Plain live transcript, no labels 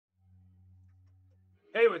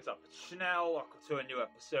Hey, what's up? It's Chanel. Welcome to a new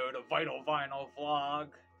episode of Vital Vinyl Vlog.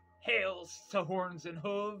 Hails to Horns and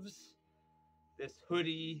Hooves. This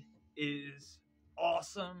hoodie is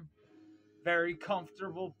awesome. Very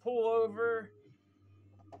comfortable pullover.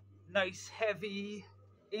 Nice heavy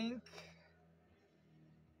ink.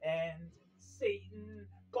 And Satan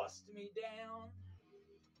bust me down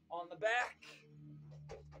on the back.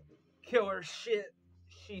 Killer shit.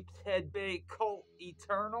 Sheep's Head Bay Cult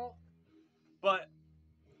Eternal. But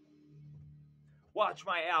watch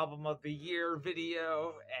my album of the year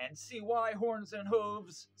video and see why Horns and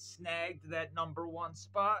Hooves snagged that #1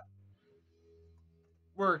 spot.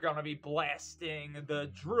 We're gonna be blasting the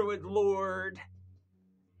Druid Lord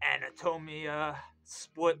Anatomia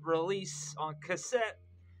split release on cassette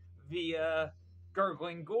via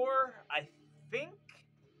Gurgling Gore. I think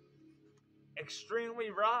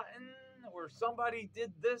Extremely Rotten or somebody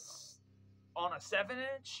did this on a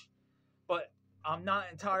 7-inch, but I'm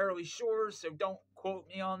not entirely sure, so don't quote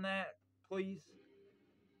me on that, please.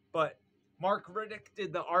 But Mark Riddick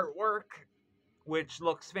did the artwork, which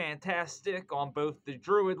looks fantastic on both the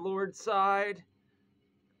Druid Lord side,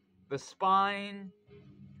 the spine,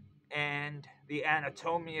 and the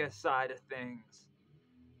Anatomia side of things.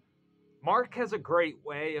 Mark has a great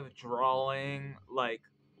way of drawing, like,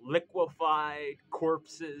 liquefied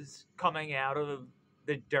corpses coming out of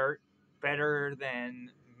the dirt better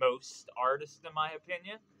than most artists, in my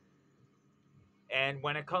opinion. And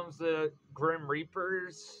when it comes to Grim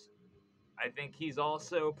Reapers, I think he's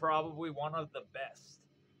also probably one of the best.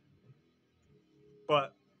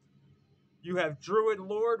 But you have Druid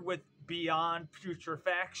Lord with Beyond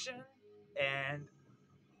Putrefaction and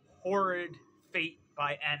Horrid Fate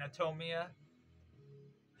by Anatomia.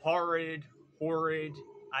 Horrid,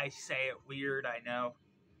 I say it weird, I know.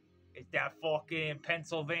 It's that fucking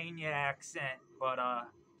Pennsylvania accent, but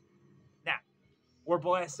now, we're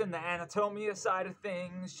blasting the Anatomia side of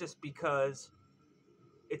things just because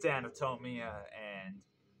it's Anatomia, and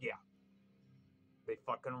yeah, they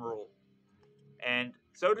fucking rule. And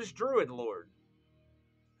so does Druid Lord,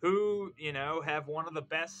 who, you know, have one of the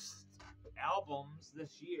best albums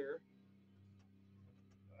this year.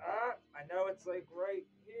 I know it's like right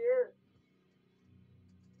here.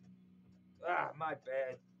 My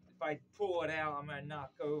bad. If I pull it out, I'm gonna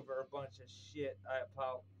knock over a bunch of shit.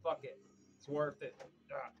 Fuck it. It's worth it.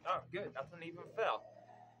 Oh, good. Nothing even fell.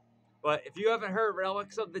 But if you haven't heard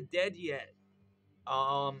Relics of the Dead yet,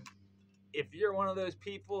 if you're one of those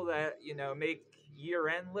people that, you know, make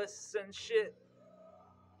year-end lists and shit,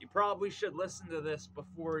 you probably should listen to this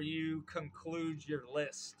before you conclude your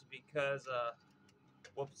list, because,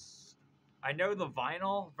 whoops. I know the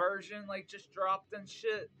vinyl version, like, just dropped and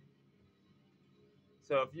shit.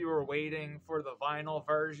 So if you were waiting for the vinyl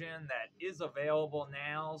version, that is available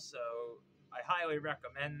now, so I highly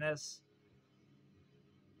recommend this.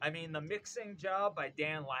 I mean, the mixing job by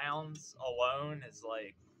Dan Lowndes alone is,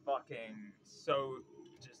 like, fucking so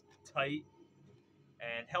just tight.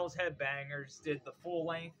 And Hell's Headbangers did the full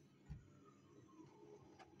length.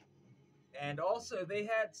 And also, they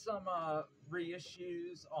had some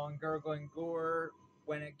reissues on Gurgling Gore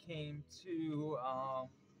when it came to,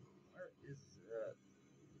 where is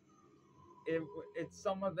it's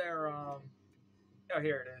some of their, oh,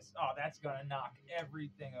 here it is. Oh, that's gonna knock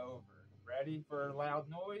everything over. Ready for a loud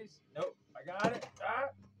noise? Nope, I got it.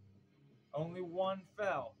 Only one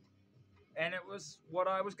fell. And it was what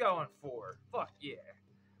I was going for. Fuck yeah.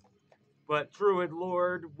 But Druid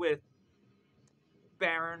Lord with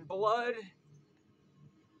Barren Blood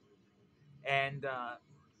and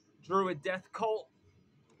Druid Death Cult,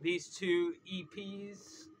 these two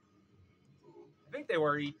EPs, I think they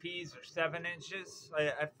were EPs or 7 inches.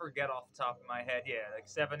 I forget off the top of my head. Yeah, like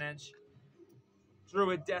 7-inch.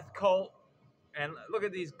 Druid Death Cult. And look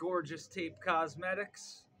at these gorgeous tape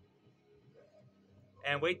cosmetics.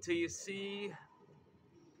 And wait till you see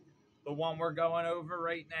the one we're going over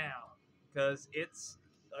right now, because it's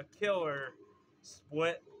a killer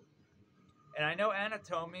split. And I know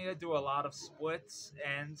Anatomia do a lot of splits,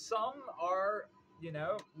 and some are, you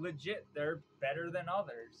know, legit. They're better than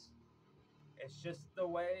others. It's just the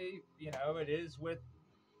way, you know, it is with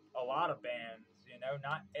a lot of bands. You know,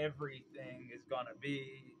 not everything is going to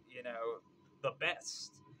be, you know, the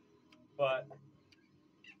best. But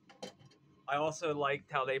I also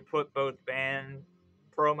liked how they put both band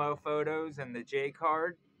promo photos in the J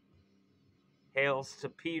card. Hails to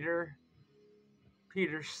Peter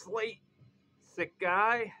Slate, sick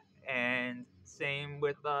guy. And same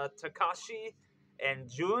with Takashi and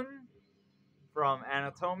Jun from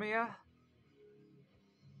Anatomia.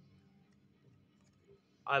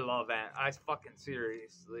 I love that. I fucking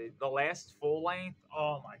seriously. The last full length,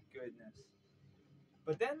 oh my goodness.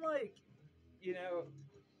 But then, like, you know,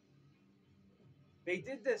 they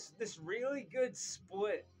did this really good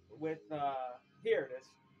split with here it is.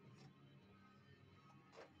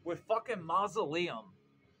 With fucking Mausoleum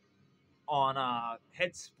on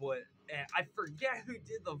Head Split. And I forget who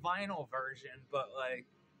did the vinyl version, but like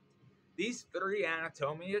these 3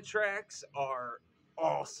 Anatomia tracks are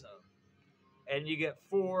awesome. And you get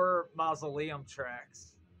 4 Mausoleum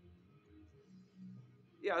tracks.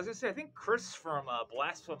 Yeah, I was gonna say I think Chris from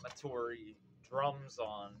Blasphematory drums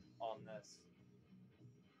on this.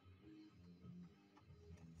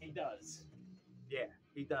 He does. Yeah,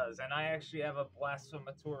 he does. And I actually have a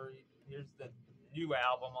Blasphematory. Here's the new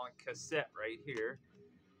album on cassette right here.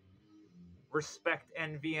 Respect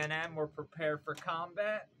NVNM. We're prepared for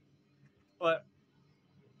combat. But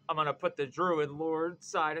I'm going to put the Druid Lord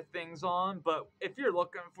side of things on. But if you're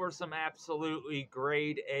looking for some absolutely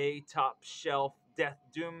grade A, top shelf death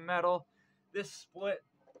doom metal, this split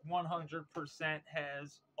 100%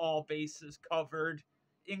 has all bases covered,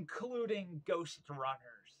 including Ghost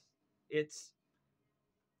Runners. It's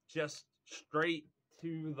just straight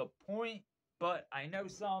to the point. But I know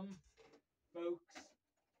some folks,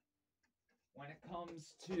 when it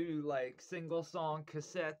comes to like single song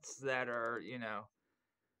cassettes that are, you know,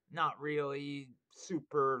 not really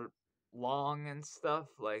super long and stuff,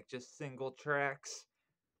 like just single tracks,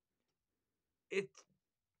 it's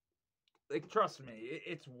like, trust me,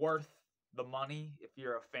 it's worth the money if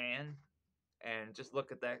you're a fan. And just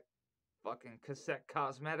look at that fucking cassette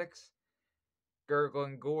cosmetics. Gurgle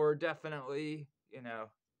and Gore definitely, you know,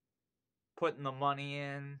 putting the money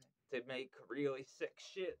in to make really sick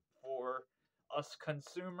shit for us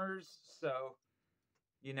consumers. So,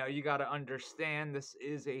 you know, you got to understand this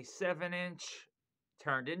is a 7-inch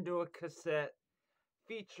turned into a cassette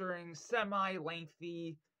featuring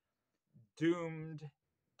semi-lengthy doomed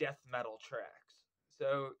death metal tracks.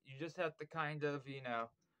 So you just have to kind of, you know,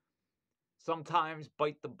 sometimes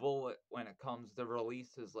bite the bullet when it comes to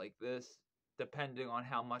releases like this, depending on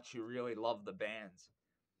how much you really love the bands.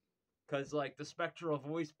 Because, like, the Spectral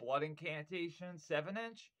Voice Blood Incantation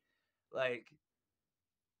 7-inch, like,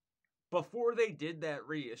 before they did that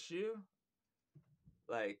reissue,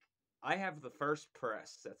 like, I have the first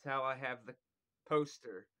press. That's how I have the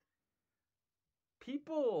poster.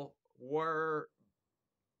 People were,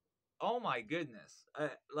 oh my goodness,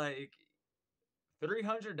 like,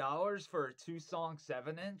 $300 for a 2-song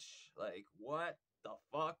 7-inch? Like, what the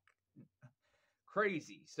fuck?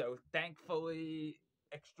 Crazy. So, thankfully,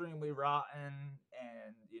 Extremely Rotten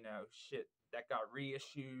and, you know, shit that got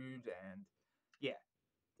reissued, and yeah,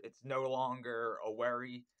 it's no longer a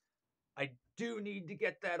worry. I do need to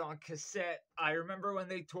get that on cassette. I remember when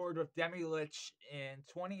they toured with Demilich in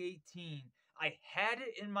 2018. I had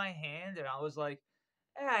it in my hand and I was like,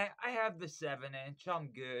 I have the 7-inch, I'm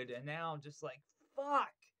good. And now I'm just like,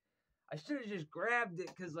 fuck. I should have just grabbed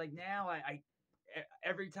it, because like now I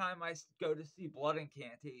every time I go to see Blood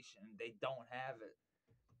Incantation, they don't have it.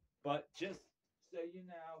 But just so you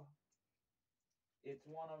know, it's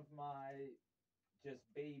one of my just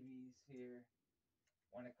babies here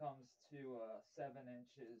when it comes to 7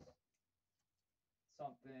 inches.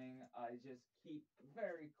 Something I just keep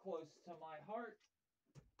very close to my heart.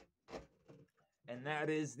 And that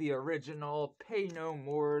is the original, pay no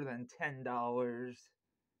more than $10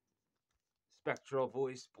 Spectral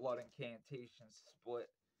Voice Blood Incantation split.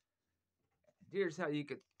 Here's how you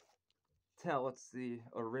could tell it's the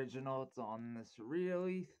original. It's on this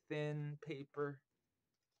really thin paper.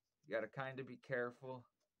 You gotta kind of be careful.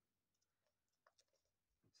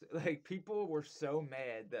 So, like, people were so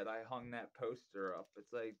mad that I hung that poster up.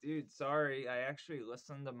 It's like, dude, sorry, I actually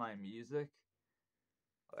listen to my music.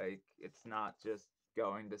 Like, it's not just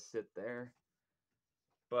going to sit there.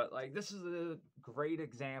 But, like, this is a great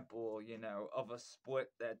example, you know, of a split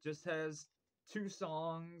that just has 2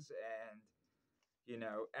 songs and, you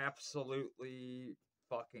know, absolutely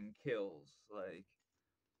fucking kills. Like,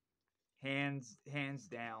 hands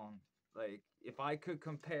down. Like, if I could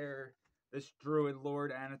compare this Druid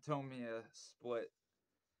Lord Anatomia split,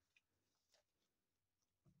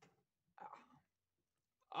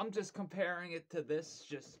 I'm just comparing it to this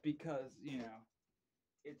just because, you know,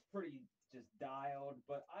 it's pretty just dialed,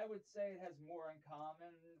 but I would say it has more in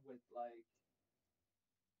common with, like,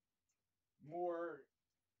 more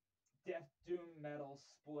death doom metal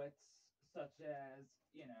splits, such as,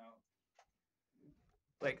 you know,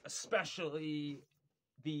 like, especially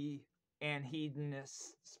the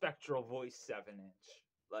Anhedonist Spectral Voice 7-inch.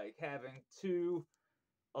 Like, having 2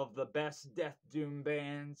 of the best death doom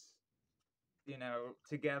bands you know,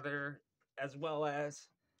 together, as well as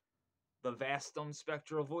the Vastum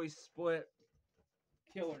spectral voice split.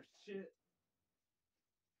 Killer shit.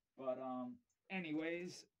 But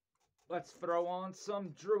anyways, let's throw on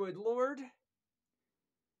some Druid Lord.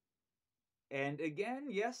 And again,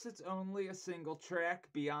 yes, it's only a single track,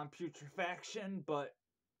 Beyond Putrefaction, but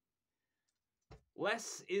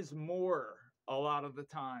less is more a lot of the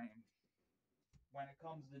time when it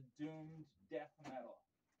comes to doomed death metal.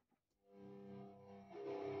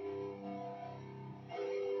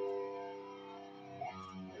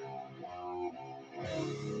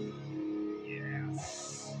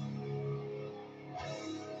 Yes.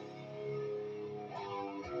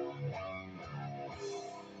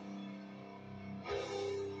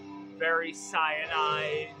 Very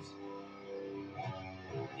cyanide-ish.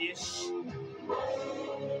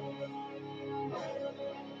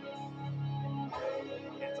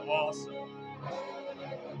 It's awesome.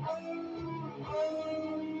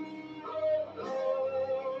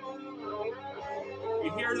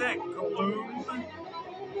 You hear that gloom?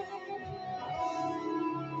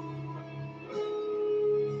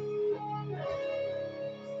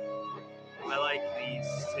 I like these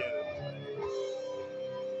too.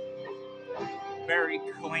 Very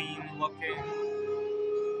clean looking.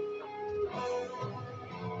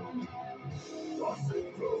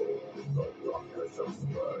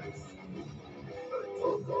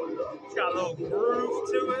 It's got a little groove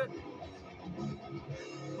to it.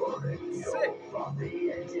 Sick.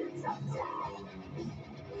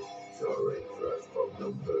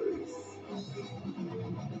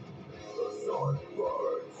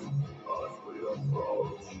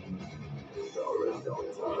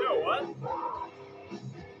 You know what?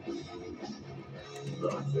 This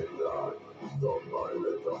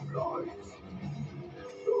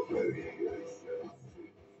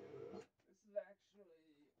is actually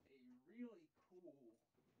a really cool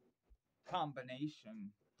combination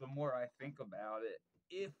the more I think about it,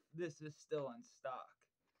 if this is still in stock.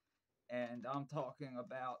 And I'm talking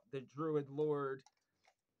about the Druid Lord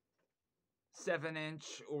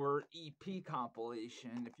 7-inch or EP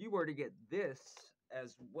compilation. If you were to get this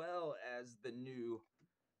as well as the new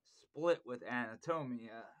split with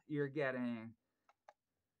Anatomia, you're getting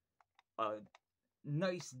a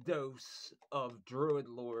nice dose of Druid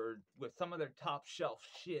Lord with some of their top shelf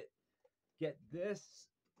shit. Get this,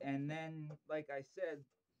 and then, like I said,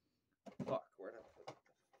 fuck, where'd I put the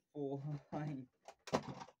full line?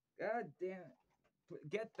 God damn it.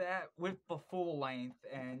 Get that with the full length,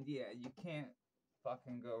 and yeah, you can't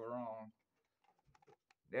fucking go wrong.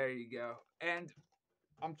 There you go. And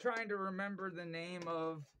I'm trying to remember the name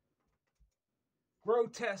of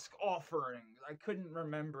Grotesque Offering. I couldn't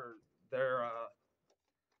remember their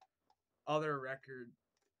other record.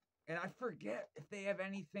 And I forget if they have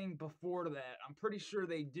anything before that. I'm pretty sure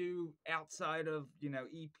they do outside of, you know,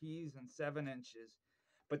 EPs and 7-inches.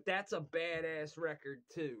 But that's a badass record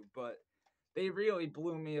too. But they really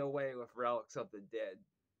blew me away with Relics of the Dead.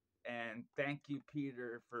 And thank you,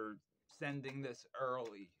 Peter, for sending this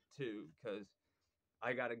early too, because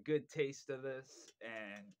I got a good taste of this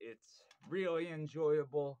and it's really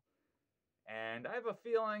enjoyable. And I have a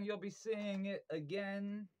feeling you'll be seeing it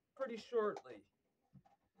again pretty shortly.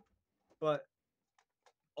 But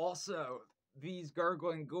also, these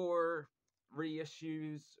Gargling Gore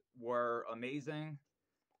reissues were amazing.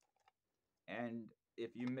 And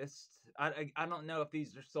if you missed, I don't know if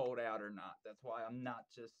these are sold out or not. That's why I'm not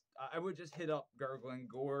just, I would just hit up Gargling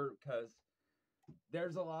Gore because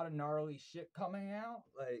there's a lot of gnarly shit coming out.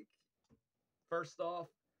 Like, first off,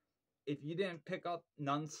 if you didn't pick up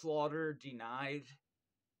Nunslaughter Denied,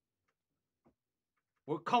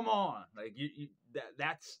 well, come on. Like,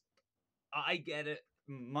 that's, I get it.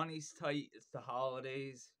 Money's tight. It's the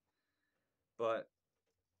holidays. But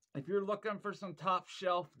if you're looking for some top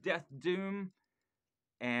shelf Death Doom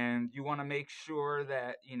and you want to make sure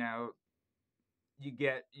that, you know, you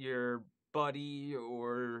get your buddy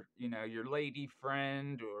or, you know, your lady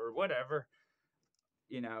friend or whatever,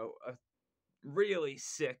 you know, a really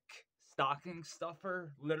sick stocking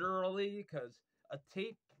stuffer, literally, because a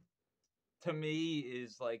tape to me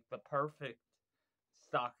is like the perfect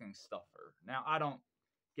stocking stuffer. Now, I don't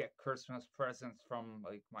get Christmas presents from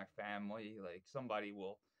like my family. Like, somebody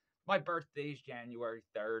will, my birthday's January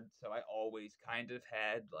 3rd, so I always kind of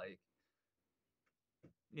had like,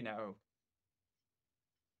 you know,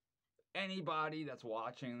 anybody that's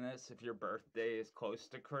watching this, if your birthday is close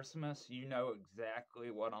to Christmas, you know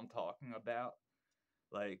exactly what I'm talking about.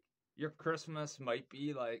 Like, your Christmas might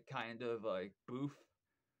be like kind of like boof.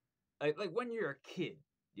 Like when you're a kid,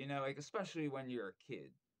 you know, like especially when you're a kid.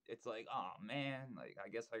 it's like, oh man, like I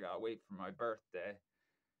guess I gotta wait for my birthday.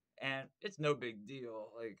 And it's no big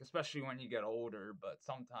deal, like especially when you get older, but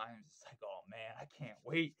sometimes it's like, oh man, I can't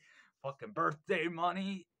wait. Fucking birthday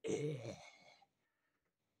money.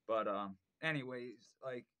 But anyways,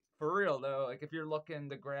 like for real though, like if you're looking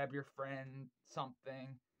to grab your friend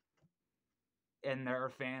something and they're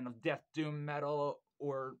a fan of Death Doom metal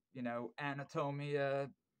or, you know, Anatomia,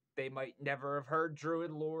 they might never have heard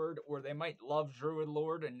Druid Lord, or they might love Druid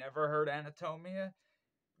Lord and never heard Anatomia.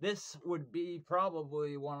 This would be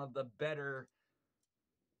probably one of the better,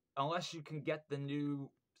 unless you can get the new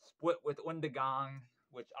split with Undagang,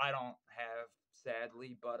 which I don't have,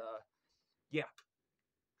 sadly, but yeah.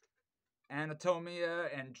 Anatomia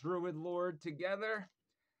and Druid Lord together.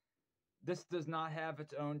 This does not have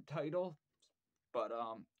its own title, but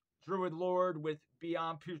Druid Lord with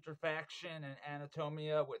Beyond Putrefaction and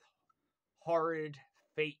Anatomia with Horrid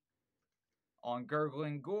Fate on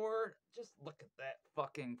Gurgling Gore. Just look at that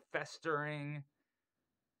fucking festering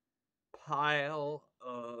pile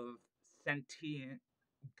of sentient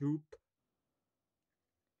goop.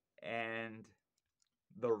 And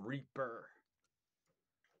the Reaper.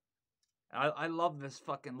 I love this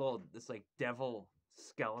fucking this like devil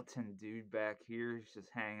skeleton dude back here. He's just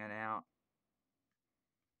hanging out.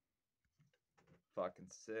 Fucking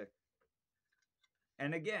sick.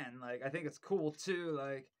 And again, like I think it's cool too,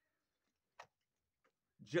 like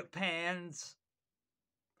Japan's,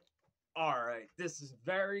 alright, this is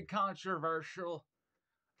very controversial.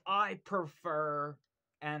 I prefer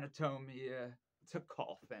Anatomia to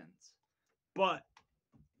Coffins. But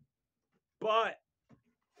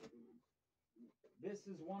this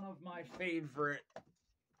is one of my favorite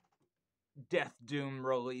Death Doom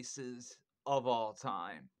releases of all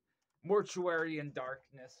time. Mortuary in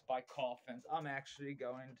Darkness by Coffins. I'm actually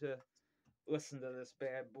going to listen to this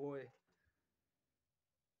bad boy.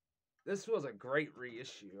 This was a great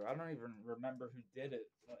reissue. I don't even remember who did it,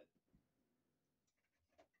 but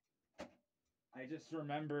I just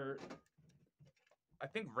remember, I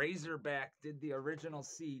think Razorback did the original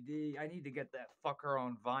CD. I need to get that fucker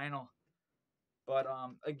on vinyl. But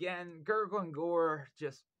again, Gurgling Gore,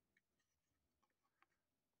 just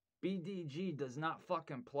BDG does not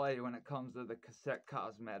fucking play when it comes to the cassette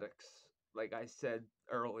cosmetics. Like I said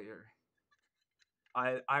earlier,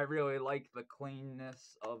 I really like the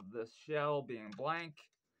cleanness of this shell being blank.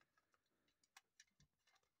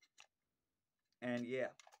 And yeah.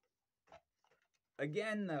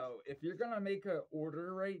 Again, though, if you're gonna make an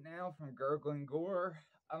order right now from Gurgling Gore,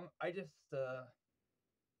 I just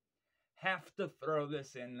have to throw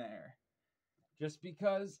this in there. Just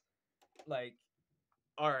because, like,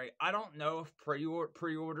 alright, I don't know if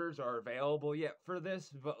pre-orders are available yet for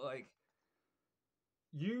this, but, like,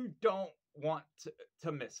 you don't want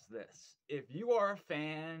to miss this. If you are a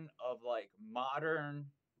fan of, like, modern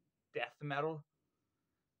death metal,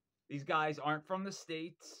 these guys aren't from the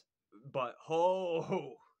States, but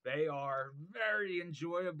they are very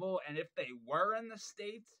enjoyable. And if they were in the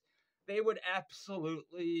States, they would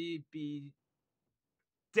absolutely be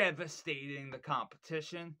devastating the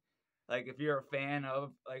competition. Like, if you're a fan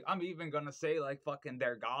of, like, I'm even gonna say, like, fucking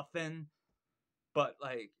Der Gothen, but,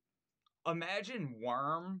 like, imagine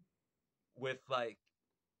Worm with, like,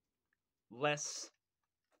 less,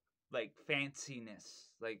 like, fanciness.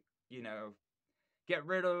 Like, you know, get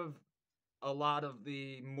rid of a lot of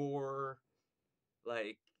the more,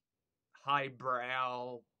 like,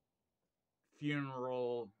 highbrow,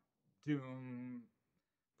 funeral, doom,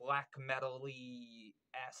 black metal-y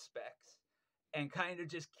aspects, and kind of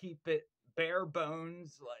just keep it bare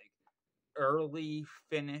bones, like early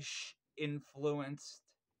Finnish influenced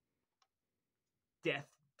death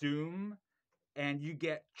doom, and you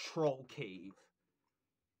get Troll Cave.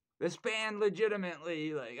 This band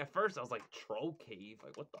legitimately, like, at first I was like, Troll Cave?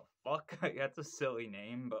 Like, what the fuck? Like, that's a silly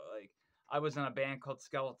name, but, like, I was in a band called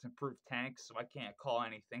Skeleton Proof Tanks, so I can't call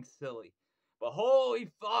anything silly. But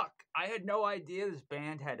holy fuck, I had no idea this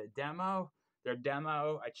band had a demo. Their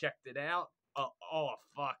demo, I checked it out. Oh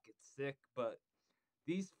fuck, it's sick. But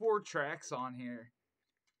these 4 tracks on here,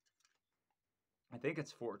 I think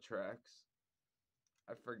it's 4 tracks.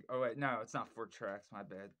 I forget. Oh wait, no, it's not 4 tracks. My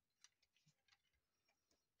bad.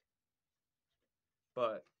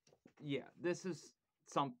 But yeah, this is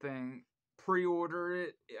something. Pre-order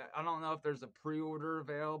it. I don't know if there's a pre-order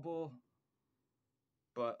available,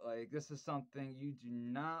 but like this is something you do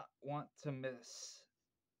not want to miss.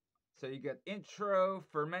 So you get intro,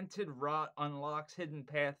 fermented rot unlocks hidden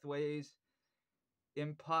pathways,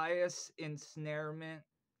 impious ensnarement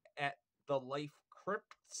at the life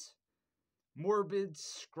crypts, morbid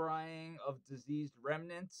scrying of diseased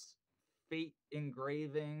remnants, fate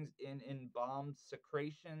engravings in embalmed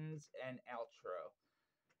secretions and outro.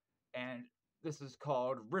 And this is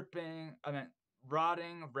called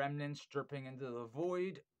Rotting Remnants Dripping into the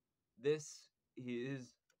Void. This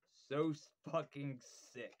is so fucking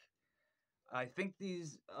sick. I think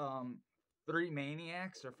these three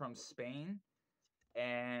maniacs are from Spain,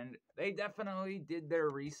 and they definitely did their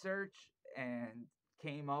research and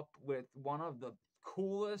came up with one of the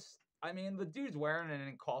coolest. I mean, the dude's wearing an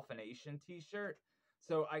Encoffination t-shirt,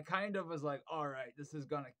 so I kind of was like, all right, this is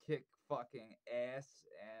gonna kick fucking ass.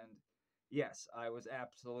 And yes, I was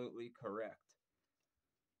absolutely correct.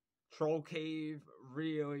 Troll Cave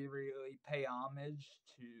really, really pay homage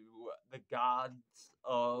to the gods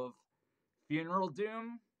of funeral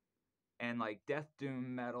doom and like death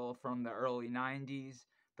doom metal from the early 90s.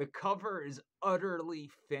 The cover is utterly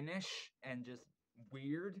Finnish and just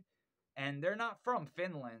weird. And they're not from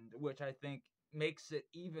Finland, which I think makes it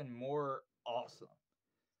even more awesome.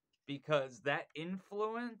 Because that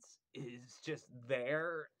influence is just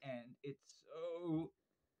there and it's so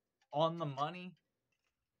on the money.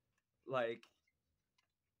 Like,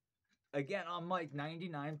 again, I'm like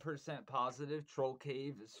 99% positive Troll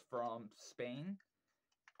Cave is from Spain.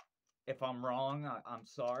 If I'm wrong, I'm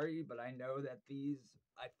sorry, but I know that these,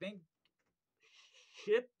 I think,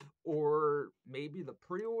 ship or maybe the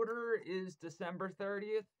pre-order is December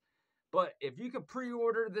 30th. But if you could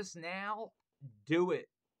pre-order this now, do it.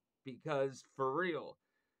 Because for real,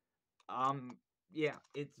 yeah,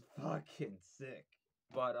 it's fucking sick.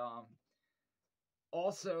 But,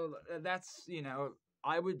 also, that's, you know,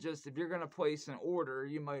 I would just, if you're going to place an order,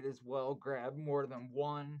 you might as well grab more than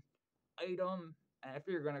one item. And if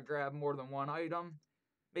you're going to grab more than one item,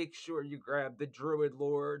 make sure you grab the Druid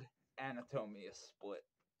Lord Anatomia split.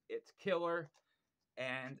 It's killer.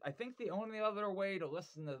 And I think the only other way to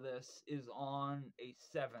listen to this is on a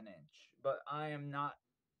 7-inch. But I am not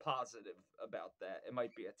positive about that. It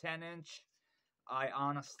might be a 10-inch. I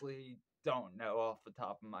honestly don't know off the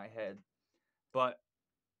top of my head. But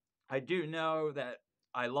I do know that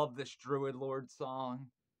I love this Druid Lord song.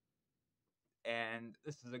 And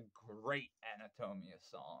this is a great Anatomia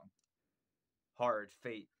song. Hard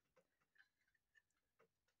Fate.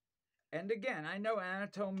 And again, I know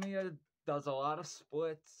Anatomia does a lot of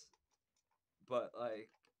splits, but like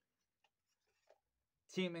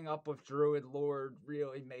teaming up with Druid Lord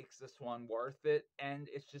really makes this one worth it. And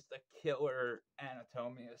it's just a killer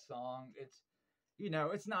Anatomia song. It's, you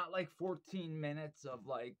know, it's not like 14 minutes of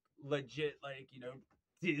like legit, like, you know,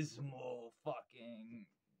 dismal fucking,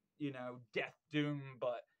 you know, death doom,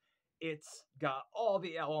 but it's got all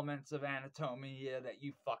the elements of Anatomia that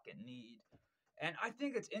you fucking need. And I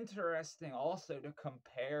think it's interesting also to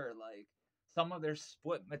compare like some of their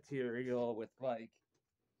split material with like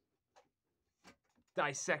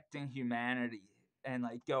Dissecting Humanity and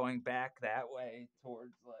like going back that way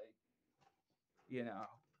towards like, you know,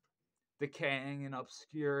 Decaying in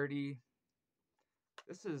Obscurity.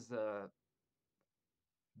 This is the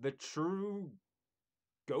true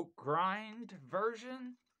goat grind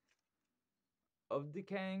version of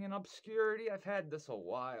Decaying in Obscurity. I've had this a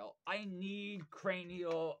while. I need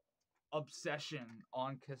Cranial Obsession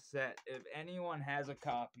on cassette. If anyone has a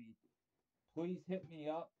copy, please hit me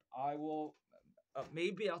up. I will,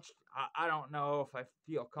 maybe I don't know if I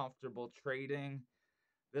feel comfortable trading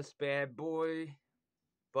this bad boy,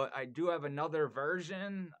 but I do have another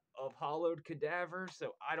version of Hollowed Cadaver,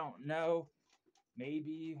 so I don't know.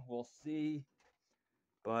 Maybe we'll see.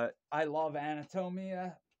 But I love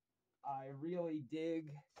Anatomia. I really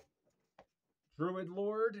dig Druid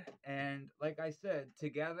Lord, and like I said,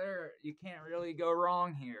 together you can't really go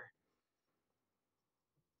wrong here.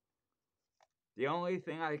 The only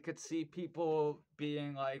thing I could see people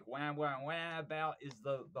being like wham wham wham about is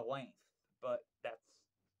the length, but that's,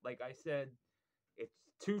 like I said, it's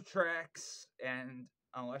 2 tracks, and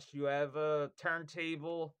unless you have a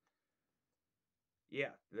turntable,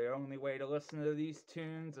 yeah, the only way to listen to these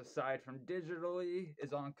tunes aside from digitally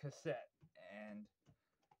is on cassette, and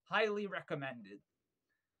highly recommended.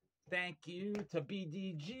 Thank you to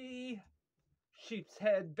BDG, Sheep's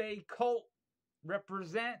Head Bay Cult,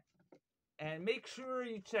 represent, and make sure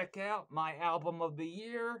you check out my album of the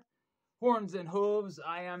year, Horns and Hooves,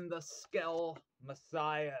 I Am the Skell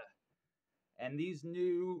Messiah. And these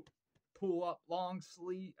new pull-up long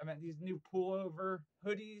sleeve, these new pullover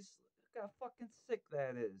hoodies, look how fucking sick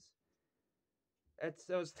that is.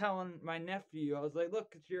 I was telling my nephew, I was like,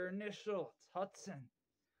 look, it's your initial, it's Hudson.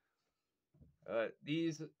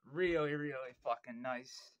 These really, really fucking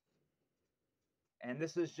nice. And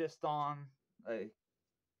this is just on a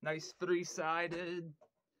nice 3-sided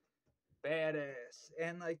badass.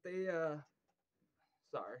 And like they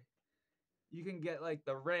sorry. You can get like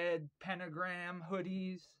the red pentagram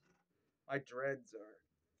hoodies. My dreads are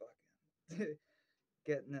fucking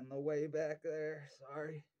getting in the way back there.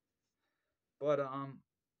 Sorry. But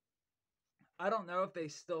I don't know if they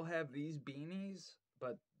still have these beanies,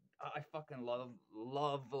 but I fucking love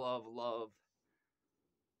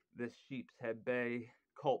this Sheep's Head Bay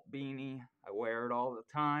cult beanie. I wear it all the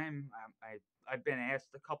time. I've been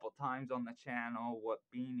asked a couple times on the channel what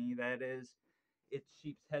beanie that is. It's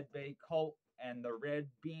Sheep's Head Bay cult, and the red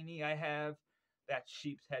beanie I have, that's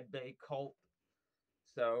Sheep's Head Bay cult.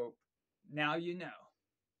 So now you know.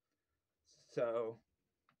 So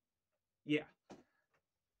yeah.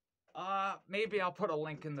 Maybe I'll put a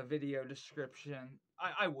link in the video description.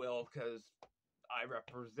 I will, because I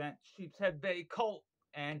represent Sheep's Head Bay cult,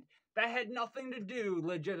 and that had nothing to do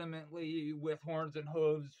legitimately with Horns and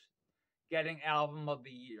Hooves getting album of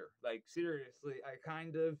the year. Like, seriously, I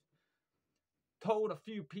kind of told a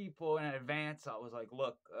few people in advance. I was like,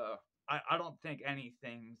 look, I don't think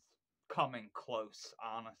anything's coming close,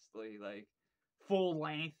 honestly, like full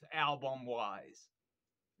length album wise.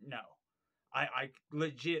 No, I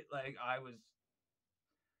legit, like, I was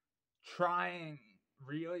trying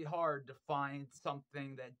really hard to find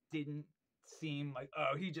something that didn't seem like,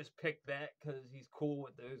 oh, he just picked that because he's cool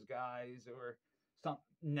with those guys or something.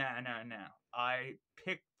 No. I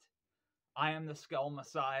picked I Am the Skull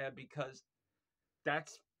Messiah because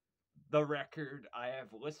that's the record I have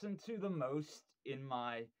listened to the most in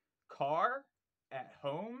my car, at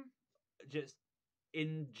home, just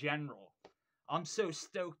in general. I'm so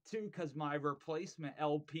stoked too because my replacement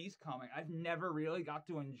LP's coming. I've never really got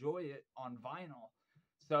to enjoy it on vinyl.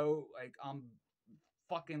 So, like, I'm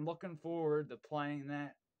fucking looking forward to playing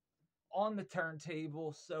that on the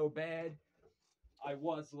turntable so bad. I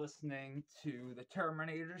was listening to the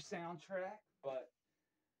Terminator soundtrack, but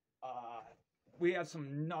we have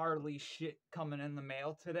some gnarly shit coming in the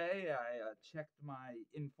mail today. I checked my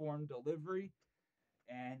informed delivery,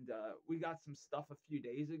 and we got some stuff a few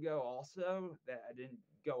days ago also that I didn't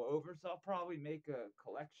go over, so I'll probably make a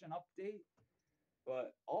collection update.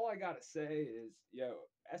 But all I gotta say is, yo,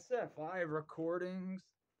 SFI recordings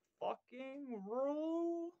fucking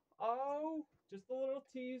rule. Oh, just a little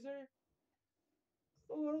teaser.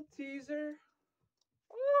 Just a little teaser.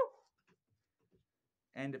 Woo!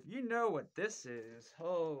 And if you know what this is,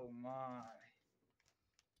 oh my.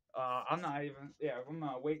 I'm not even, yeah, I'm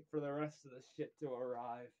gonna wait for the rest of this shit to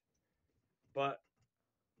arrive. But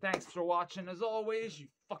thanks for watching as always. You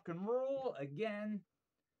fucking rule. Again,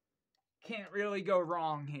 can't really go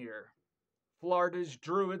wrong here. Florida's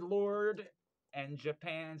Druid Lord and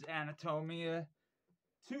Japan's Anatomia.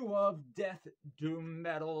 Two of death doom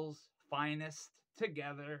metal's finest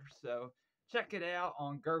together. So check it out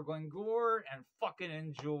on Gurgling Gore and fucking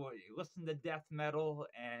enjoy. Listen to death metal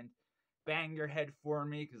and bang your head for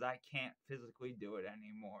me because I can't physically do it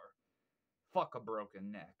anymore. Fuck a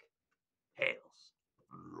broken neck. Hails.